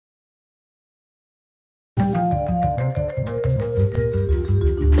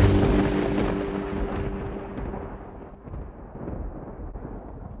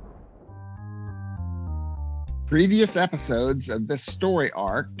Previous episodes of this story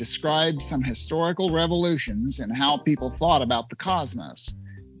arc described some historical revolutions in how people thought about the cosmos.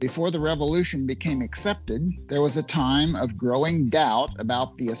 Before the revolution became accepted, there was a time of growing doubt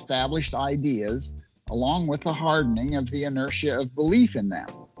about the established ideas, along with the hardening of the inertia of belief in them.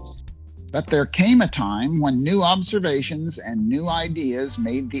 But there came a time when new observations and new ideas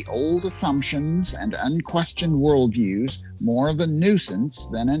made the old assumptions and unquestioned worldviews more of a nuisance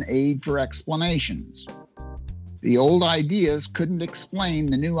than an aid for explanations. The old ideas couldn't explain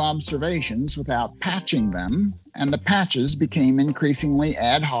the new observations without patching them, and the patches became increasingly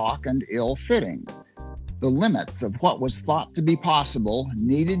ad hoc and ill-fitting. The limits of what was thought to be possible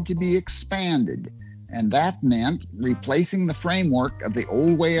needed to be expanded, and that meant replacing the framework of the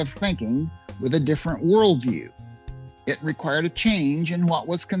old way of thinking with a different worldview. It required a change in what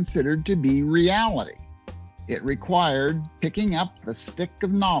was considered to be reality. It required picking up the stick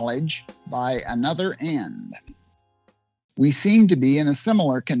of knowledge by another end. We seem to be in a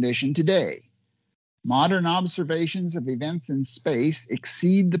similar condition today. Modern observations of events in space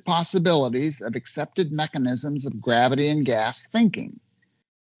exceed the possibilities of accepted mechanisms of gravity and gas thinking.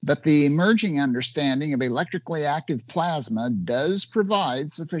 But the emerging understanding of electrically active plasma does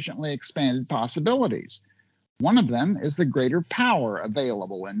provide sufficiently expanded possibilities. One of them is the greater power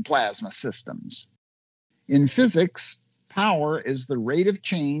available in plasma systems. In physics, power is the rate of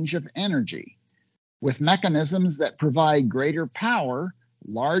change of energy. With mechanisms that provide greater power,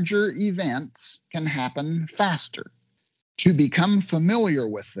 larger events can happen faster. To become familiar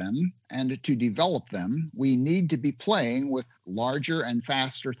with them and to develop them, we need to be playing with larger and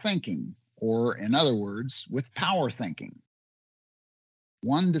faster thinking, or in other words, with power thinking.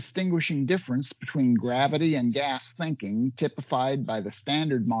 One distinguishing difference between gravity and gas thinking, typified by the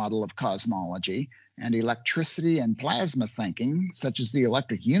Standard Model of Cosmology, and electricity and plasma thinking, such as the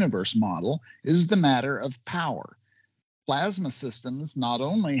electric universe model, is the matter of power. Plasma systems not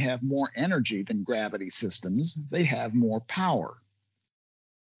only have more energy than gravity systems, they have more power.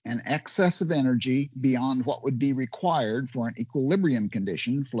 An excess of energy beyond what would be required for an equilibrium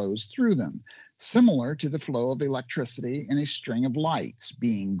condition flows through them, similar to the flow of electricity in a string of lights,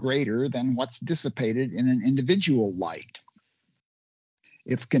 being greater than what's dissipated in an individual light.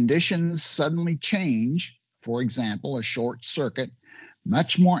 If conditions suddenly change, for example, a short circuit,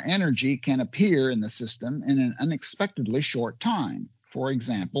 much more energy can appear in the system in an unexpectedly short time, for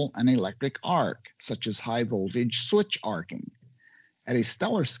example, an electric arc, such as high-voltage switch arcing. At a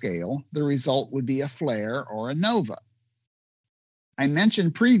stellar scale, the result would be a flare or a nova. I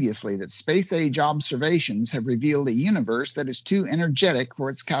mentioned previously that space-age observations have revealed a universe that is too energetic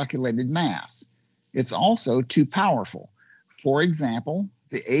for its calculated mass. It's also too powerful. For example,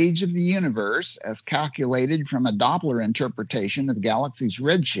 the age of the universe, as calculated from a Doppler interpretation of galaxies'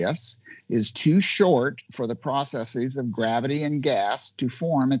 redshifts, is too short for the processes of gravity and gas to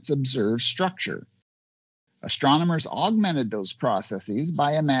form its observed structure. Astronomers augmented those processes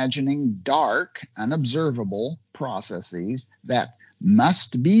by imagining dark, unobservable processes that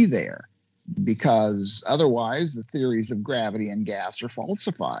must be there, because otherwise the theories of gravity and gas are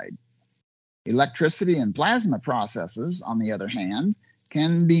falsified. Electricity and plasma processes, on the other hand,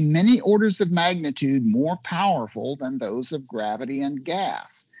 can be many orders of magnitude more powerful than those of gravity and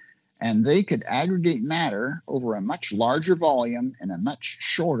gas, and they could aggregate matter over a much larger volume in a much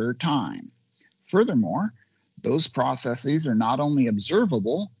shorter time. Furthermore, those processes are not only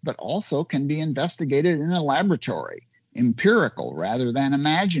observable, but also can be investigated in a laboratory, empirical rather than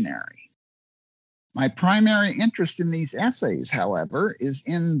imaginary. My primary interest in these essays, however, is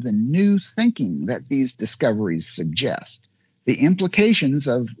in the new thinking that these discoveries suggest, the implications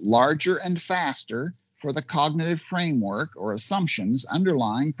of larger and faster for the cognitive framework or assumptions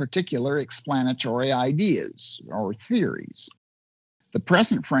underlying particular explanatory ideas or theories. The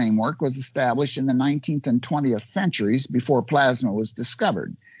present framework was established in the 19th and 20th centuries before plasma was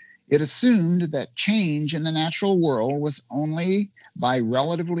discovered. It assumed that change in the natural world was only by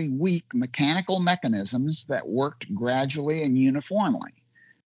relatively weak mechanical mechanisms that worked gradually and uniformly.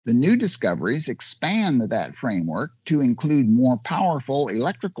 The new discoveries expand that framework to include more powerful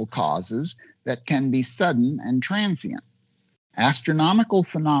electrical causes that can be sudden and transient. Astronomical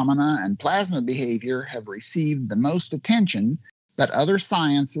phenomena and plasma behavior have received the most attention, but other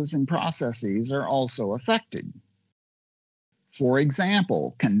sciences and processes are also affected. For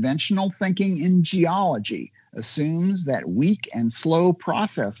example, conventional thinking in geology assumes that weak and slow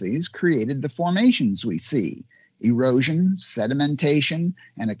processes created the formations we see: erosion, sedimentation,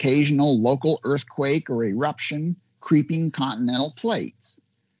 an occasional local earthquake or eruption, creeping continental plates.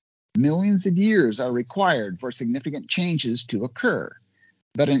 Millions of years are required for significant changes to occur.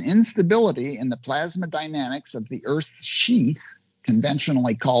 But an instability in the plasma dynamics of the Earth's sheath,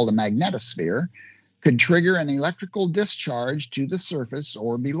 conventionally called a magnetosphere, could trigger an electrical discharge to the surface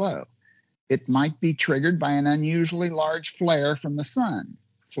or below. It might be triggered by an unusually large flare from the sun.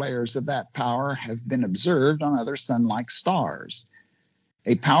 Flares of that power have been observed on other sun-like stars.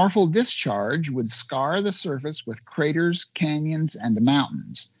 A powerful discharge would scar the surface with craters, canyons, and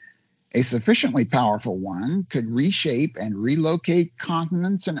mountains. A sufficiently powerful one could reshape and relocate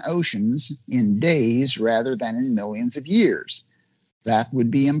continents and oceans in days rather than in millions of years. That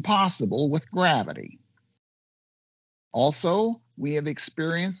would be impossible with gravity. Also, we have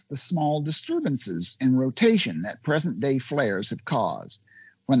experienced the small disturbances in rotation that present-day flares have caused.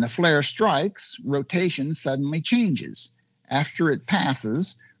 When the flare strikes, rotation suddenly changes. After it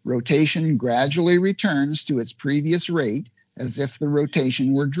passes, rotation gradually returns to its previous rate, as if the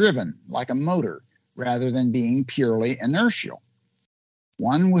rotation were driven, like a motor, rather than being purely inertial.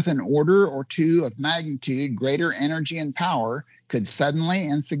 One with an order or two of magnitude greater energy and power could suddenly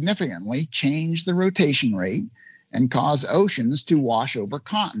and significantly change the rotation rate and cause oceans to wash over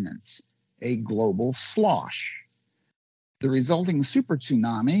continents, a global slosh. The resulting super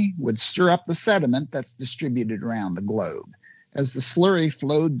tsunami would stir up the sediment that's distributed around the globe. As the slurry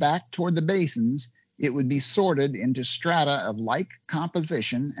flowed back toward the basins, it would be sorted into strata of like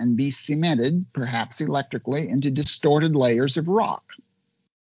composition and be cemented, perhaps electrically, into distorted layers of rock.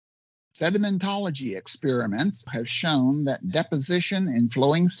 Sedimentology experiments have shown that deposition in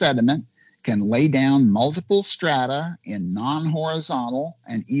flowing sediment can lay down multiple strata in non-horizontal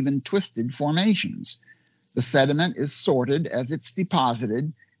and even twisted formations. The sediment is sorted as it's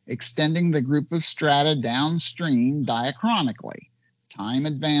deposited, extending the group of strata downstream diachronically. Time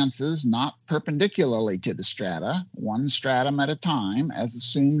advances not perpendicularly to the strata, one stratum at a time, as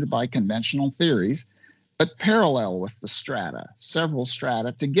assumed by conventional theories, but parallel with the strata, several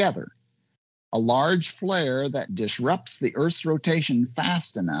strata together. A large flare that disrupts the Earth's rotation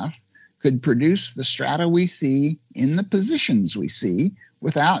fast enough could produce the strata we see in the positions we see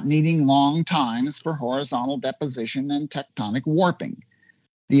without needing long times for horizontal deposition and tectonic warping.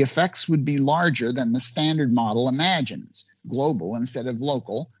 The effects would be larger than the Standard Model imagines, global instead of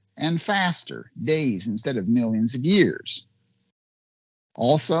local, and faster, days instead of millions of years.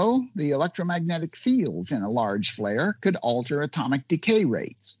 Also, the electromagnetic fields in a large flare could alter atomic decay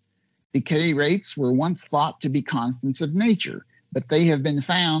rates. Decay rates were once thought to be constants of nature, but they have been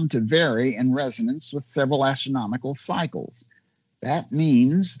found to vary in resonance with several astronomical cycles. That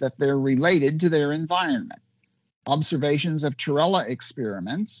means that they're related to their environment. Observations of Torella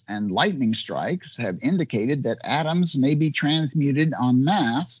experiments and lightning strikes have indicated that atoms may be transmuted en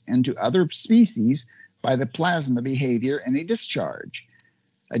masse into other species by the plasma behavior in a discharge.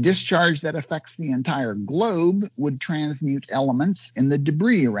 A discharge that affects the entire globe would transmute elements in the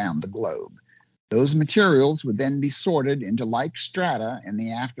debris around the globe. Those materials would then be sorted into like strata in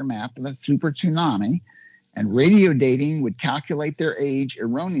the aftermath of a super tsunami, and radio dating would calculate their age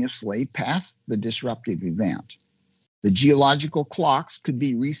erroneously past the disruptive event. The geological clocks could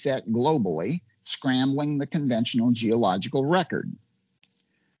be reset globally, scrambling the conventional geological record.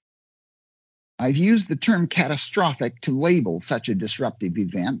 I've used the term catastrophic to label such a disruptive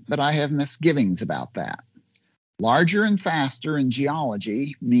event, but I have misgivings about that. Larger and faster in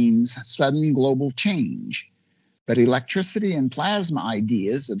geology means sudden global change, but electricity and plasma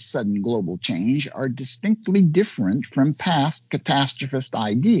ideas of sudden global change are distinctly different from past catastrophist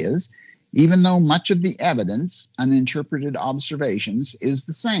ideas, even though much of the evidence, uninterpreted observations, is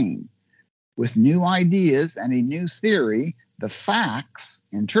the same. With new ideas and a new theory, the facts,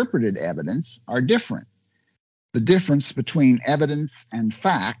 interpreted evidence, are different. The difference between evidence and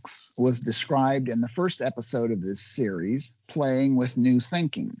facts was described in the first episode of this series, Playing with New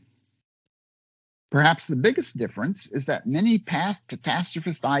Thinking. Perhaps the biggest difference is that many past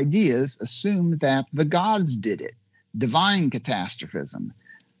catastrophist ideas assumed that the gods did it, divine catastrophism.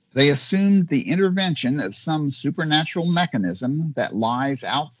 They assumed the intervention of some supernatural mechanism that lies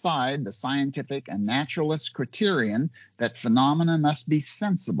outside the scientific and naturalist criterion that phenomena must be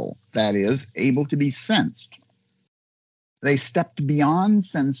sensible, that is, able to be sensed. They stepped beyond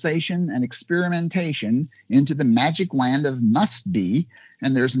sensation and experimentation into the magic land of must be,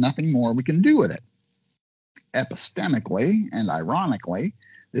 and there's nothing more we can do with it. Epistemically and ironically,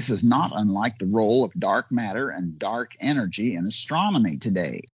 this is not unlike the role of dark matter and dark energy in astronomy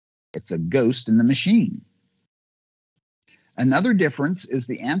today. It's a ghost in the machine. Another difference is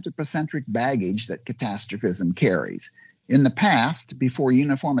the anthropocentric baggage that catastrophism carries. In the past, before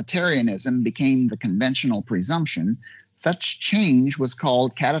uniformitarianism became the conventional presumption, such change was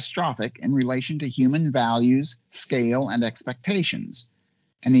called catastrophic in relation to human values, scale, and expectations.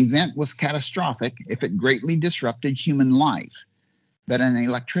 An event was catastrophic if it greatly disrupted human life. But an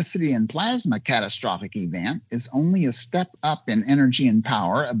electricity and plasma catastrophic event is only a step up in energy and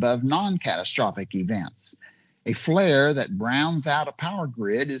power above non-catastrophic events. A flare that browns out a power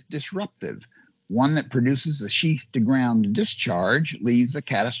grid is disruptive. One that produces a sheath-to-ground discharge leaves a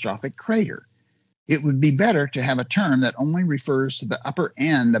catastrophic crater. It would be better to have a term that only refers to the upper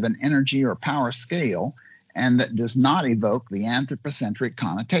end of an energy or power scale and that does not evoke the anthropocentric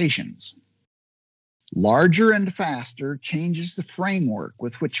connotations. Larger and faster changes the framework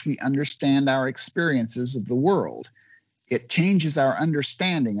with which we understand our experiences of the world. It changes our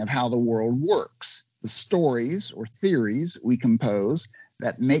understanding of how the world works, the stories or theories we compose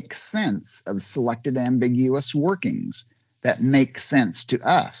that make sense of selected ambiguous workings, that make sense to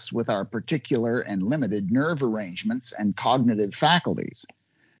us with our particular and limited nerve arrangements and cognitive faculties.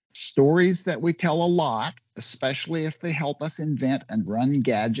 Stories that we tell a lot, especially if they help us invent and run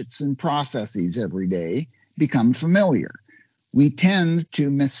gadgets and processes every day, become familiar. We tend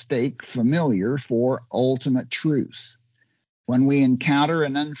to mistake familiar for ultimate truth. When we encounter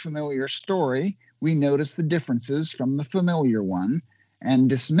an unfamiliar story, we notice the differences from the familiar one and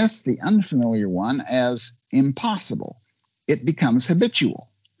dismiss the unfamiliar one as impossible. It becomes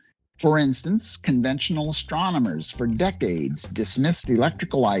habitual. For instance, conventional astronomers for decades dismissed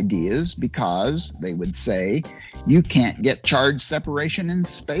electrical ideas because, they would say, you can't get charge separation in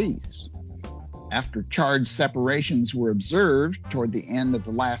space. After charge separations were observed toward the end of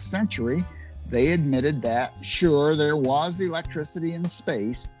the last century, they admitted that, sure, there was electricity in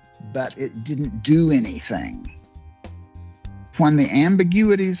space, but it didn't do anything. When the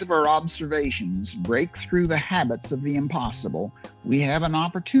ambiguities of our observations break through the habits of the impossible, we have an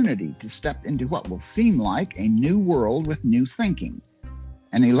opportunity to step into what will seem like a new world with new thinking.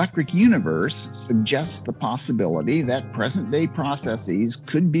 An electric universe suggests the possibility that present-day processes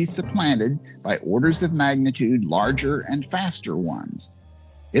could be supplanted by orders of magnitude larger and faster ones.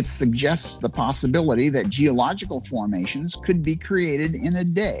 It suggests the possibility that geological formations could be created in a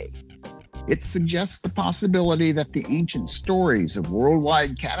day. It suggests the possibility that the ancient stories of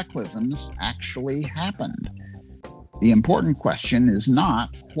worldwide cataclysms actually happened. The important question is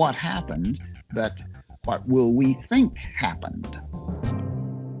not what happened, but what will we think happened?